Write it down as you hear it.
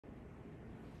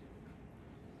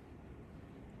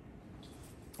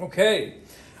Okay,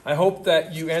 I hope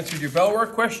that you answered your bell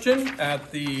work question at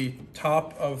the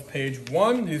top of page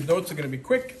 1. These notes are going to be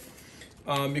quick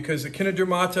because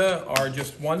Echinodermata are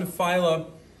just one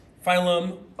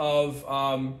phylum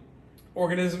of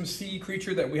organism, sea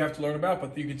creature that we have to learn about,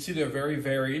 but you can see they're very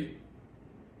varied.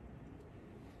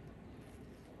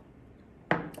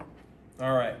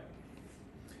 All right.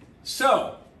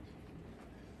 So,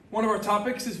 one of our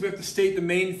topics is we have to state the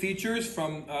main features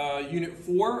from Unit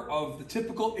 4 of the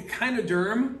typical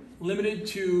echinoderm, limited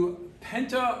to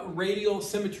radial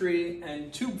symmetry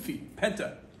and tube feet.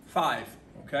 Penta, 5,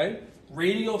 okay?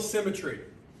 Radial symmetry.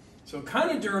 So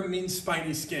echinoderm means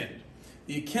spiny skinned.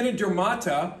 The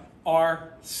echinodermata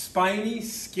are spiny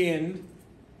skinned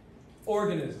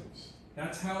organisms.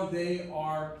 That's how they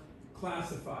are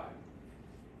classified.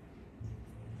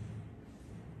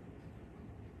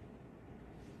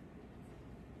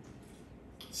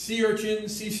 Sea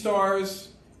urchins, sea stars.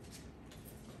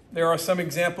 There are some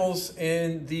examples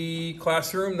in the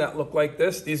classroom that look like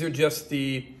this. These are just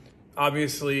the,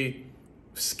 obviously,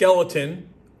 skeleton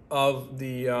of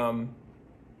the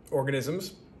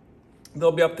organisms.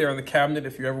 They'll be up there in the cabinet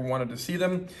if you ever wanted to see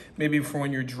them. Maybe for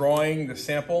when you're drawing the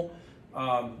sample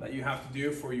that you have to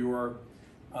do for your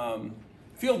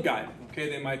field guide. Okay,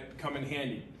 they might come in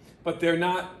handy. But they're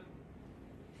not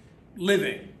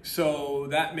living, so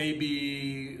that may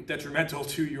be detrimental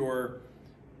to your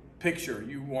picture.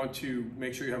 You want to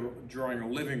make sure you have drawing a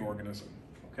living organism,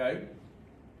 okay?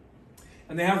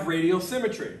 And they have radial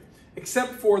symmetry,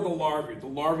 except for the larvae. The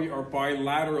larvae are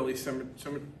bilaterally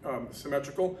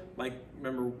symmetrical, like,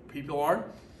 remember, people are,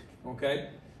 okay?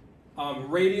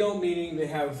 Radial meaning they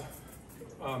have,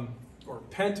 or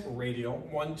pentradial,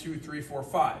 1, 2, 3, 4,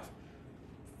 5.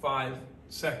 5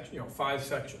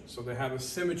 sections. So they have a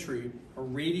symmetry, a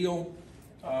radial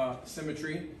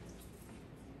symmetry,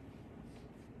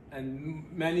 and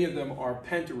many of them are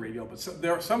pentaradial, but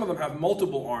some of them have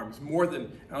multiple arms, more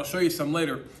than, and I'll show you some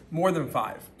later, more than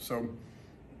 5. So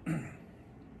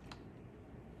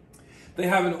they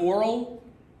have an oral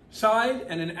side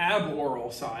and an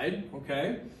aboral side,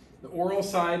 okay? The oral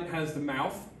side has the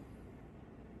mouth,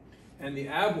 and the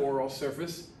aboral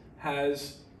surface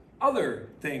has other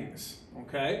things,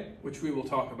 okay, which we will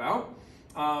talk about.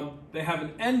 They have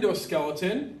an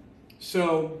endoskeleton,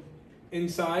 so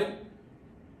inside,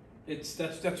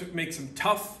 that's what makes them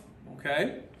tough,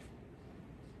 okay?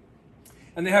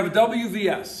 And they have a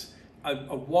WVS,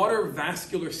 a water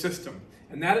vascular system,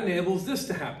 and that enables this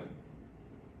to happen.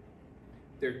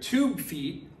 Their tube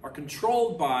feet are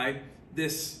controlled by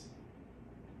this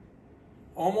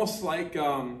almost like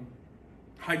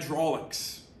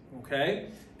hydraulics,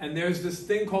 okay? And there's this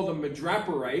thing called a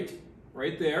madraporite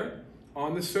right there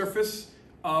on the surface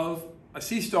of a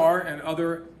sea star and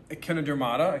other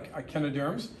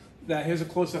echinoderms. That, here's a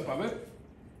close-up of it.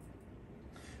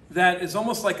 That is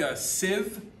almost like a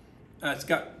sieve. It's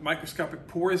got microscopic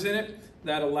pores in it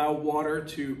that allow water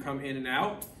to come in and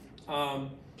out, and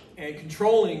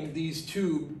controlling these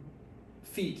tube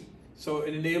feet. So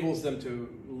it enables them to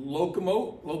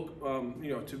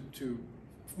to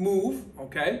move,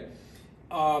 okay?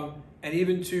 And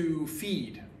even to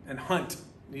feed and hunt.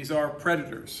 These are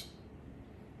predators.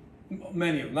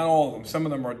 Many of them, not all of them. Some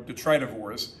of them are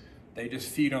detritivores. They just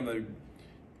feed on the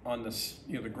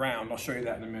ground. I'll show you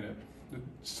that in a minute. The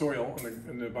soil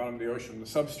in the bottom of the ocean, the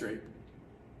substrate.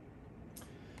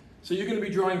 So you're going to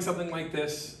be drawing something like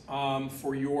this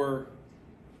for your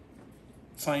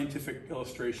scientific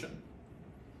illustration.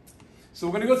 So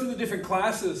we're going to go through the different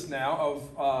classes now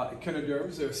of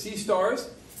echinoderms. There are sea stars.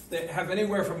 They have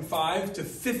anywhere from 5 to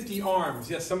 50 arms.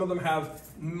 Yes, some of them have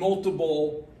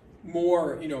multiple,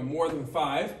 more than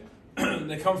 5.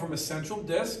 They come from a central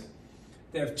disc.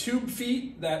 They have tube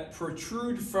feet that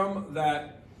protrude from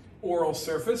that oral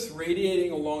surface,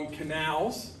 radiating along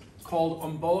canals called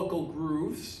umbilical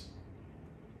grooves.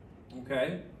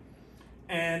 Okay?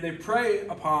 And they prey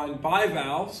upon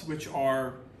bivalves, which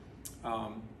are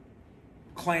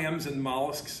clams and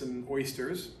mollusks and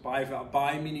oysters. Bivalve,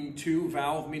 bi meaning two,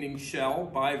 valve meaning shell,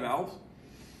 bivalves.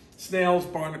 Snails,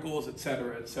 barnacles,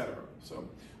 etc., etc. So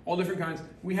all different kinds.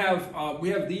 We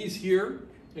have these here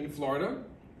in Florida.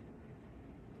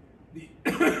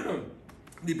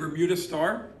 The Bermuda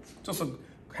Star. It also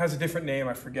has a different name,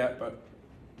 I forget, but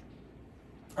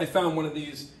I found one of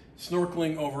these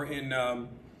snorkeling over in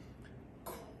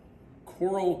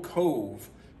Coral Cove,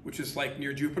 which is like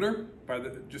near Jupiter,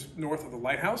 just north of the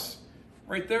lighthouse,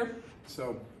 right there.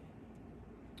 So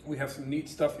we have some neat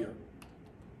stuff here.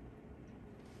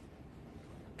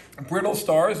 Brittle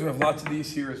stars, we have lots of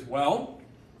these here as well.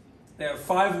 They have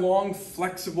 5 long,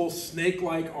 flexible,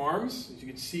 snake-like arms. As you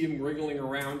can see them wriggling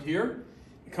around here.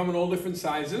 They come in all different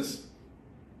sizes.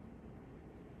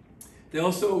 They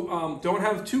also don't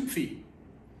have tube feet.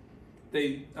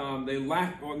 They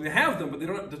lack, well, they have them, but they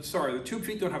don't have, sorry, the tube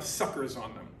feet don't have suckers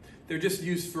on them. They're just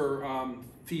used for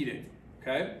feeding,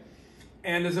 okay?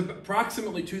 And there's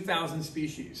approximately 2,000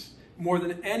 species. More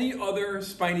than any other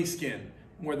spiny skin,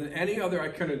 more than any other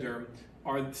echinoderm,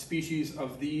 are the species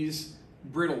of these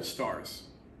brittle stars.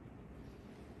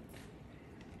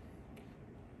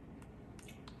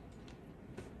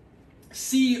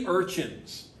 Sea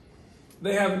urchins.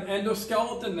 They have an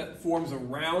endoskeleton that forms a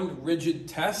round, rigid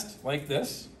test like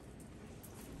this.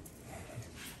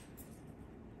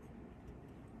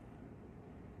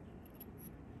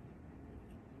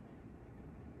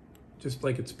 Just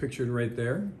like it's pictured right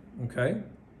there, okay?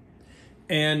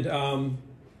 And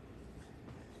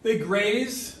they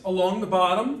graze along the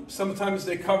bottom. Sometimes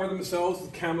they cover themselves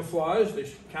with camouflage. They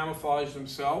camouflage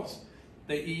themselves.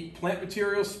 They eat plant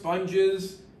material,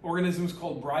 sponges, organisms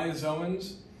called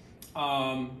bryozoans.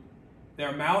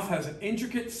 Their mouth has an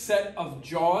intricate set of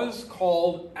jaws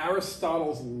called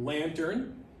Aristotle's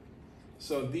lantern.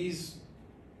 So these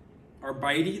are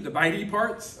bitey, the bitey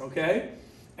parts, okay?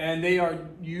 And they are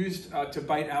used to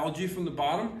bite algae from the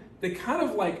bottom. They kind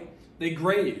of like, they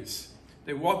graze.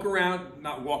 They walk around,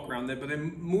 not walk around, but they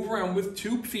move around with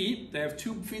tube feet. They have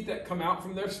tube feet that come out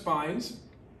from their spines.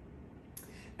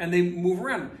 And they move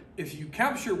around. If you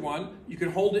capture one, you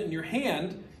can hold it in your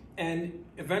hand, and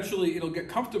eventually it'll get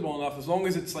comfortable enough, as long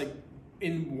as it's like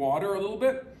in water a little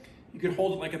bit, you can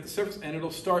hold it like at the surface, and it'll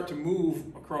start to move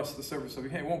across the surface of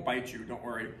your hand. It won't bite you, don't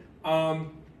worry.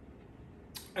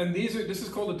 And this is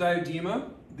called a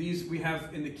diadema. These we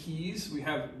have in the Keys.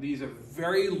 These are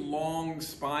very long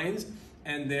spines,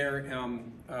 and they're,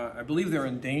 I believe they're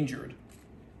endangered.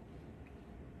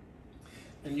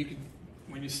 And you can,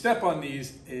 when you step on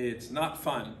these, it's not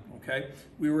fun, okay?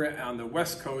 We were on the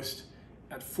West Coast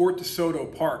at Fort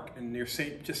DeSoto Park near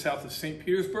just south of St.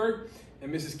 Petersburg,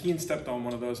 and Mrs. Keene stepped on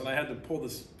one of those, and I had to pull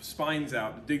the spines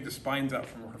out, dig the spines out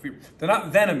from her feet. They're not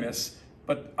venomous,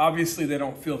 but obviously they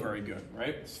don't feel very good, right?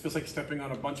 It feels like stepping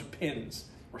on a bunch of pins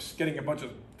or getting a bunch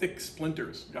of thick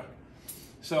splinters. Yeah.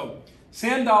 So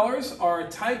sand dollars are a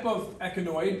type of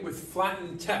echinoid with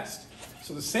flattened test.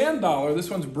 So the sand dollar, this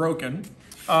one's broken.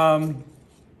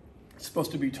 It's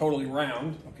supposed to be totally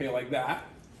round, okay, like that,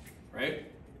 right?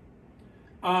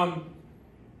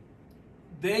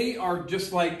 They are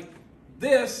just like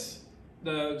this,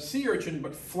 the sea urchin,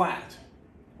 but flat,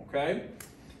 okay?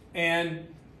 And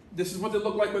this is what they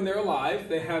look like when they're alive.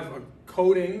 They have a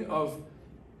coating of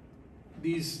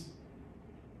these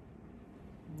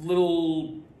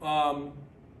little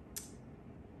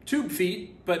tube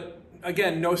feet, but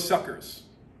again, no suckers,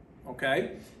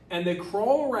 okay? And they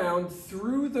crawl around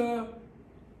through the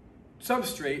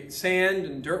substrate, sand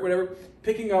and dirt, whatever,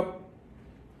 picking up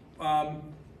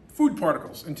food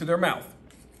particles into their mouth.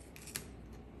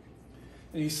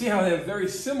 And you see how they have very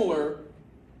similar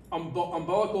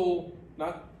umbilical,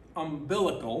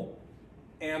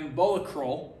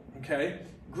 okay,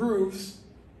 grooves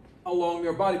along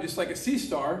their body, just like a sea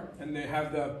star, and they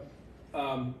have the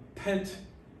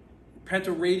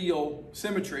radial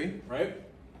symmetry, right?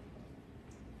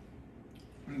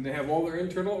 And they have all their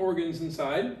internal organs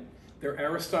inside. They're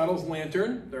Aristotle's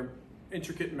lantern, their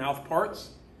intricate mouth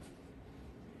parts.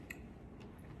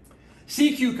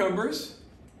 Sea cucumbers,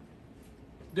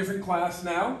 different class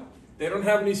now. They don't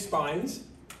have any spines,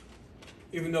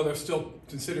 even though they're still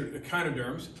considered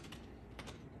echinoderms.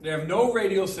 They have no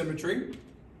radial symmetry.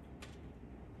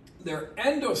 Their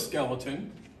endoskeleton,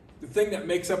 the thing that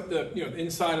makes up the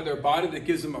inside of their body that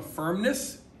gives them a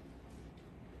firmness,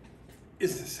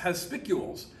 has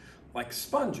spicules, like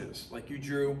sponges, like you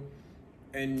drew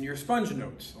in your sponge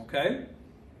notes, okay?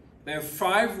 They have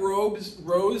 5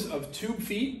 rows of tube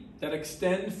feet that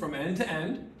extend from end to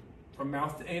end, from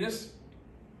mouth to anus.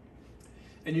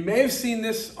 And you may have seen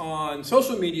this on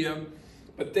social media,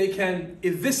 but they can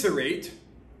eviscerate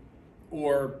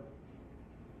or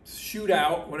shoot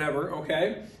out, whatever,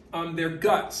 okay, their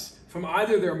guts from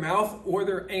either their mouth or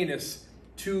their anus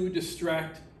to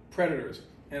distract predators.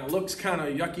 And it looks kind of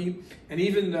yucky. And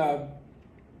even the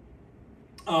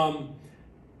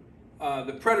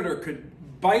predator could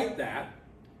bite that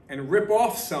and rip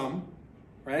off some,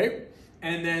 right?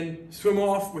 And then swim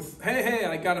off with, hey,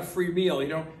 I got a free meal,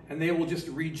 and they will just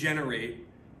regenerate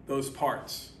those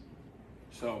parts.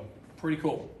 So, pretty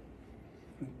cool.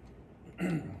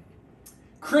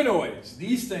 Crinoids.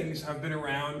 These things have been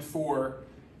around for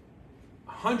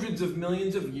hundreds of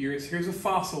millions of years. Here's a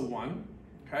fossil one,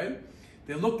 okay?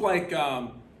 They look like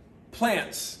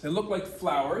plants. They look like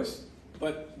flowers,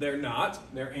 but they're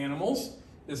not. They're animals.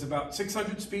 There's about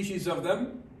 600 species of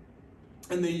them,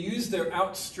 and they use their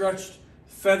outstretched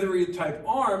feathery type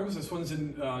arms. This one's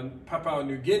in Papua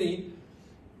New Guinea,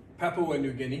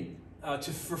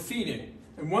 for feeding.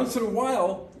 And once in a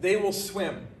while, they will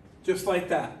swim, just like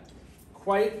that.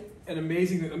 Quite an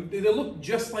amazing, they look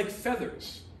just like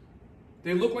feathers.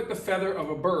 They look like the feather of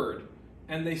a bird,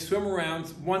 and they swim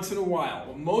around once in a while.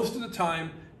 But most of the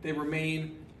time, they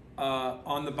remain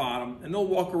on the bottom, and they'll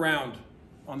walk around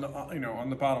on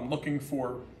the bottom looking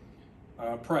for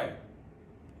prey.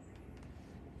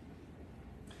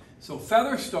 So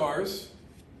feather stars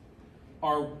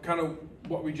are kind of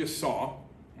what we just saw,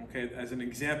 okay, as an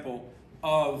example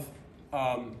of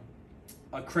a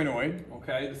crinoid,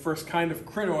 okay? The first kind of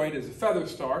crinoid is a feather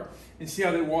star. And see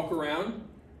how they walk around?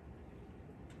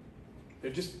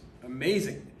 They're just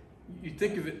amazing. You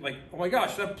think of it like, oh my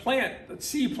gosh, that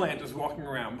sea plant is walking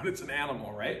around, but it's an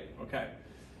animal, right? Okay.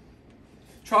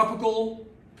 Tropical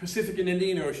Pacific and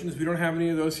Indian Oceans. We don't have any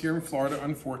of those here in Florida,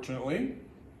 unfortunately,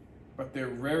 but they're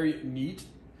very neat.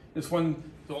 This one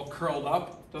is all curled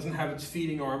up, doesn't have its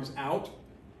feeding arms out.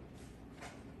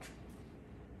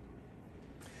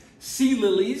 Sea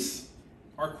lilies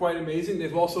are quite amazing.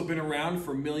 They've also been around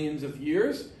for millions of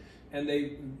years, and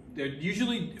they're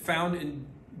usually found in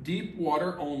deep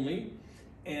water only,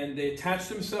 and they attach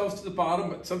themselves to the bottom,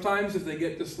 but sometimes if they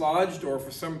get dislodged or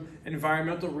for some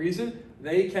environmental reason,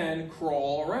 they can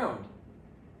crawl around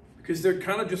because they're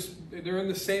kind of they're in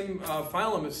the same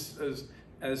phylum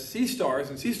as sea stars,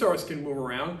 and sea stars can move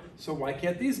around, so why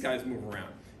can't these guys move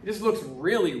around? It just looks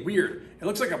really weird. It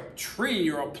looks like a tree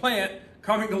or a plant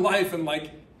coming to life and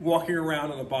like walking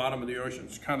around on the bottom of the ocean.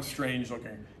 It's kind of strange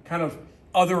looking, kind of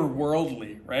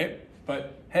otherworldly, right?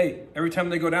 But hey, every time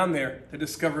they go down there, they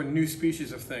discover new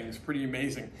species of things. Pretty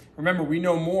amazing. Remember, we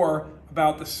know more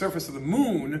about the surface of the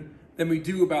moon than we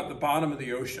do about the bottom of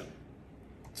the ocean.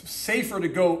 It's safer to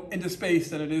go into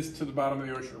space than it is to the bottom of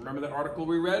the ocean. Remember that article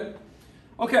we read?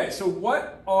 Okay, so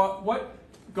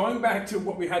going back to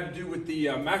what we had to do with the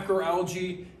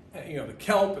macroalgae, the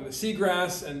kelp and the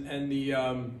seagrass and the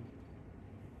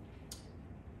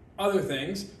other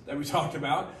things that we talked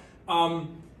about,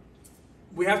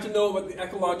 we have to know about the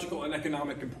ecological and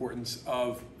economic importance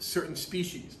of certain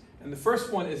species. And the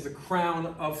first one is the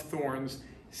crown of thorns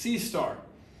sea star.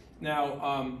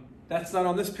 Now, that's not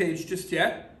on this page just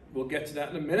yet. We'll get to that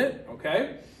in a minute,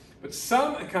 okay? But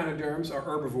some echinoderms are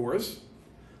herbivores,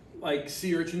 like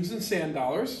sea urchins and sand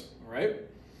dollars, all right?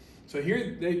 So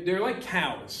here, they're like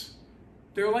cows.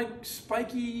 They're like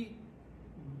spiky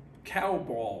cow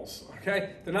balls,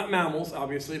 okay? They're not mammals,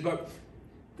 obviously, but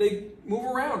they move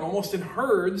around almost in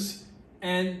herds,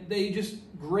 and they just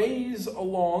graze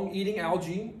along, eating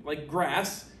algae, like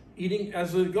grass, eating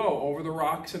as they go over the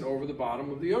rocks and over the bottom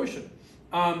of the ocean.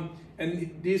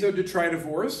 And these are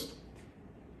detritivores.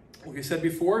 Like I said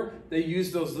before, they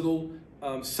use those little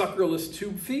suckerless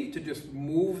tube feet to just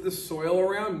move the soil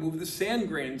around, move the sand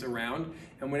grains around,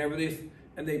 and whenever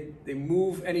they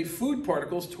move any food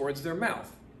particles towards their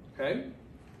mouth, okay?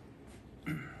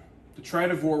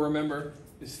 Detritivore, remember,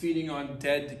 is feeding on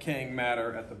dead, decaying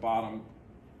matter at the bottom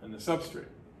and the substrate.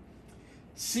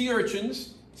 Sea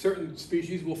urchins, certain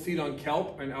species will feed on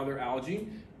kelp and other algae.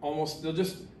 They'll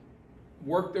just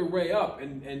work their way up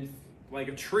and like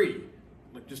a tree,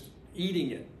 like just eating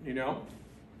it,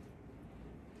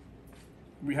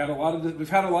 We've had a lot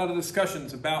of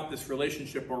discussions about this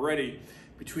relationship already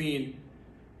between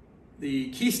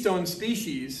the keystone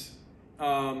species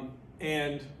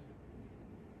and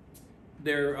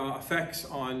their effects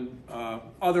on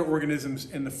other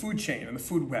organisms in the food chain, in the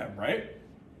food web, right?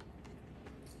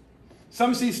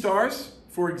 Some sea stars,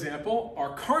 for example,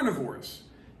 are carnivores,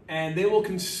 and they will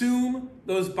consume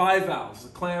those bivalves, the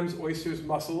clams, oysters,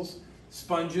 mussels,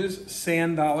 sponges,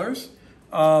 sand dollars.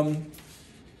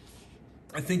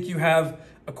 I think you have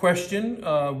a question.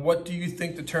 What do you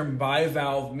think the term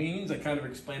bivalve means? I kind of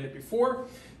explained it before.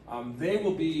 They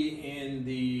will be in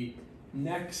the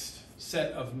next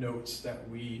set of notes that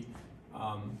we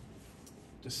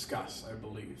discuss, I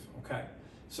believe. Okay,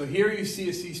 so here you see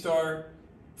a sea star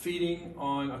feeding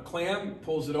on a clam,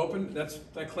 pulls it open.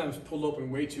 That clam's pulled open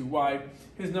way too wide.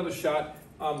 Here's another shot.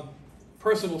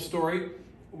 Personal story.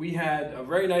 We had a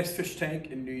very nice fish tank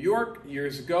in New York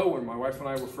years ago when my wife and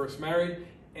I were first married,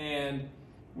 and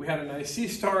we had a nice sea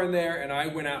star in there, and I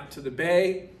went out to the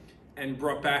bay and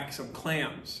brought back some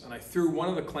clams. And I threw one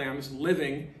of the clams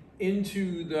living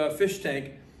into the fish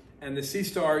tank, and the sea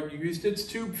star used its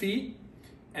tube feet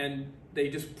and they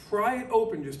just pry it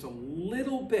open just a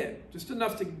little bit, just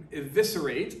enough to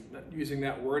eviscerate, not using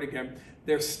that word again,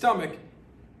 their stomach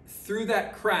through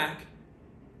that crack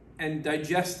and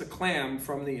digest the clam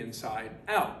from the inside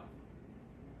out.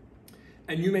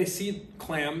 And you may see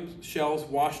clam shells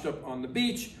washed up on the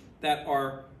beach that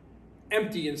are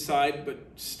empty inside, but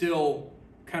still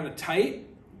kind of tight,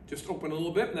 just open a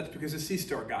little bit, and that's because a sea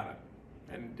star got it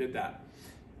and did that.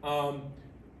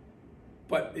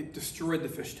 But it destroyed the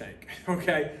fish tank,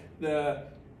 okay? The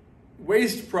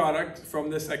waste product from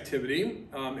this activity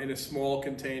in a small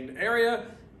contained area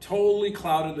totally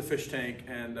clouded the fish tank,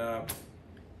 and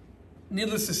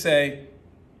needless to say,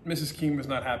 Mrs. Keene was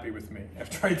not happy with me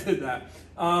after I did that.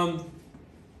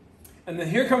 And then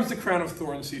here comes the crown of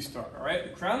thorns sea star, all right?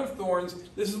 The crown of thorns,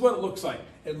 this is what it looks like.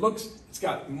 It's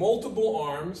got multiple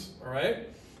arms, all right?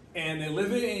 And they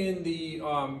live in the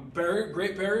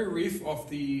Great Barrier Reef off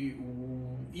the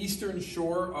eastern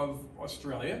shore of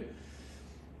Australia.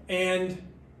 And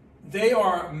they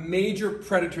are major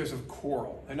predators of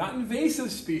coral. They're not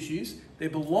invasive species. They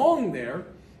belong there.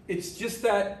 It's just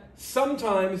that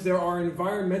sometimes there are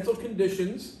environmental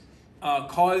conditions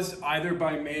caused either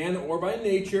by man or by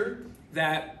nature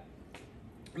that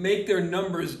make their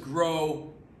numbers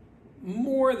grow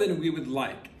more than we would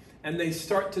like. And they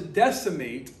start to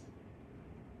decimate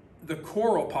the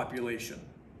coral population.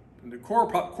 And the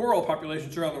coral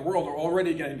populations around the world are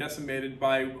already getting decimated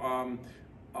by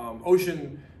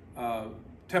ocean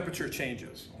temperature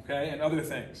changes, okay, and other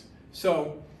things.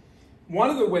 So one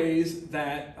of the ways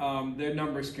that their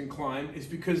numbers can climb is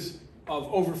because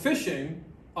of overfishing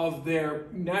of their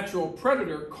natural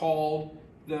predator called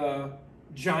the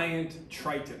giant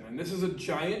Triton. And this is a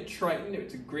giant Triton.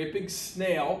 It's a great big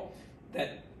snail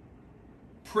that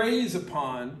preys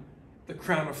upon the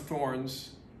crown of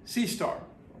thorns sea star,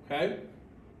 okay?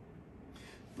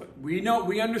 But we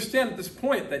understand at this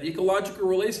point that ecological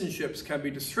relationships can be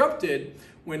disrupted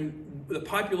when the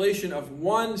population of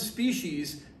one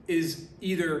species is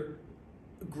either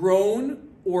grown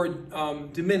or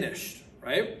diminished,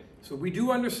 right? So we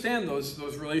do understand those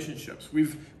relationships.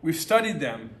 We've studied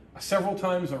them several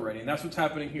times already, and that's what's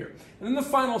happening here. And then the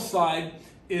final slide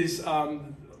is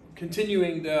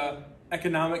continuing the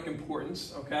economic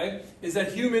importance, okay, is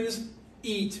that humans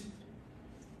eat,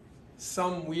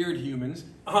 some weird humans,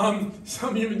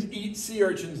 some humans eat sea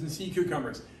urchins and sea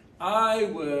cucumbers. I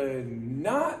would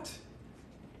not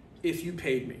if you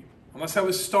paid me, unless I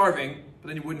was starving, but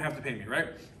then you wouldn't have to pay me, right?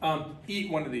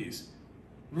 Eat one of these.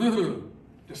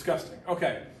 Disgusting.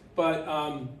 Okay, but,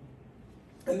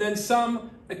 and then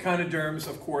some echinoderms,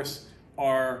 of course,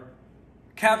 are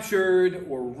captured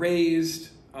or raised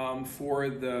for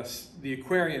the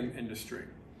aquarium industry.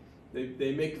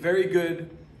 They make very good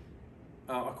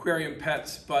aquarium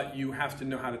pets, but you have to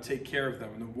know how to take care of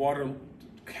them. And the water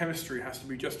chemistry has to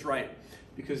be just right,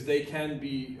 because they can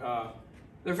be,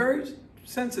 they're very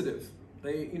sensitive.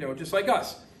 They, just like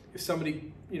us. If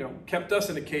somebody, kept us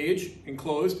in a cage,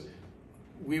 enclosed,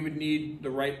 we would need the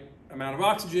right amount of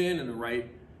oxygen and the right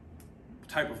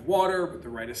type of water with the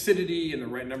right acidity and the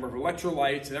right number of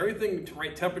electrolytes and everything to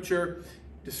right temperature.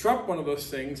 Disrupt one of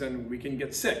those things and we can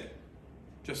get sick,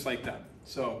 just like that.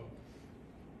 So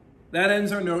that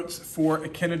ends our notes for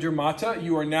Echinodermata.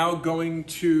 You are now going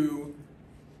to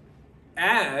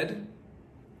add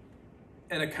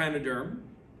an echinoderm,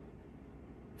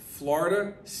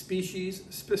 Florida species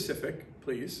specific,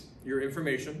 please, your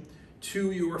information,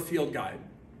 to your field guide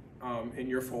in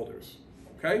your folders.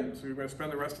 Okay? So you're going to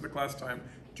spend the rest of the class time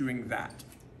doing that.